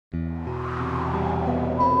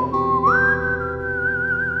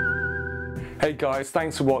Hey guys,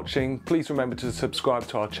 thanks for watching. Please remember to subscribe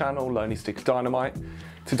to our channel, Lonely Stick of Dynamite.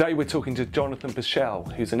 Today we're talking to Jonathon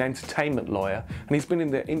Perchal, who's an entertainment lawyer, and he's been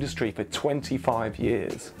in the industry for 25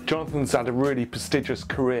 years. Jonathon's had a really prestigious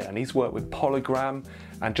career and he's worked with Polygram,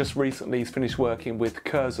 and just recently he's finished working with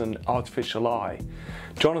Curzon Artificial Eye.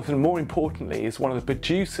 Jonathon, more importantly, is one of the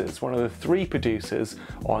producers, one of the 3 producers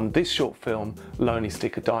on this short film, Lonely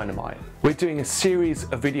Stick of Dynamite. We're doing a series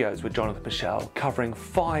of videos with Jonathon Perchal covering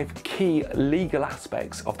 5 key legal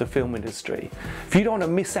aspects of the film industry. If you don't want to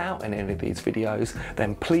miss out on any of these videos,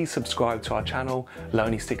 then please subscribe to our channel,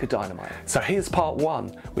 Lonely Stick of Dynamite. So here's part 1,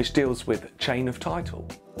 which deals with chain of title.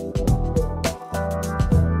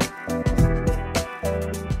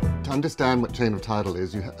 To understand what chain of title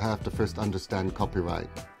is, you have to first understand copyright.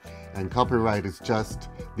 And copyright is just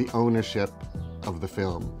the ownership of the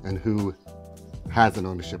film and who has an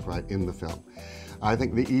ownership right in the film. I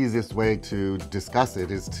think the easiest way to discuss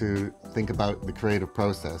it is to think about the creative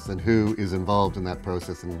process and who is involved in that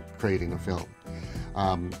process in creating a film.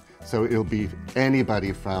 So it'll be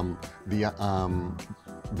anybody from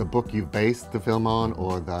the book you've based the film on,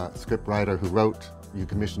 or the scriptwriter who you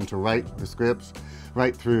commissioned to write the script,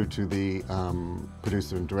 right through to the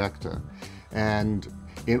producer and director. And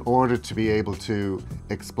in order to be able to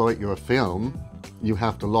exploit your film, you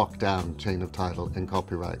have to lock down chain of title and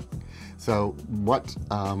copyright. So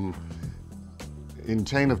in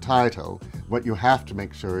chain of title, what you have to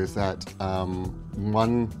make sure is that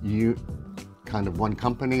one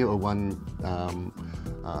company or one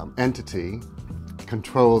entity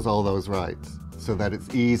controls all those rights, so that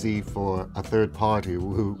it's easy for a third party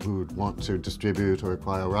who would want to distribute or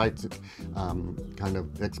acquire rights, kind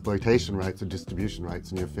of exploitation rights or distribution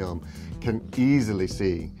rights in your film, can easily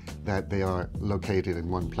see that they are located in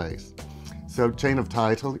one place. So chain of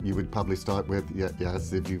title, you would probably start with,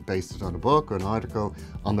 yes, if you based it on a book or an article,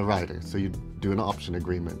 on the writer. So you do an option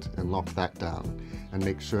agreement and lock that down and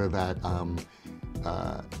make sure that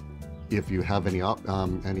if you have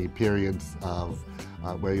any periods of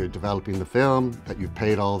where you're developing the film, that you've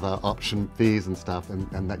paid all the option fees and stuff,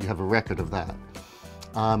 and that you have a record of that.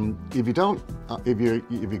 If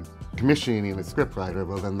you're commissioning a scriptwriter,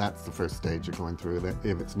 well, then that's the first stage you're going through. That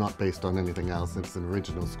if it's not based on anything else, it's an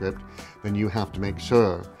original script, then you have to make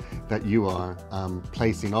sure that you are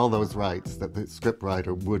placing all those rights that the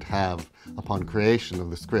scriptwriter would have upon creation of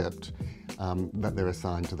the script, that they're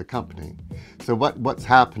assigned to the company. So what's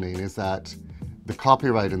happening is that the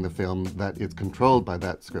copyright in the film that is controlled by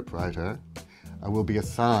that scriptwriter will be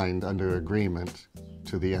assigned under agreement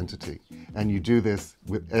to the entity. And you do this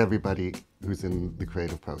with everybody who's in the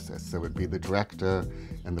creative process. So it would be the director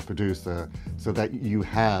and the producer, so that you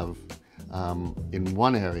have in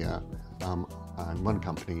one area, in one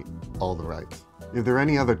company, all the rights. If there are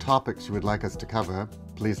any other topics you would like us to cover,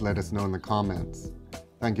 please let us know in the comments.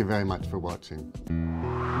 Thank you very much for watching.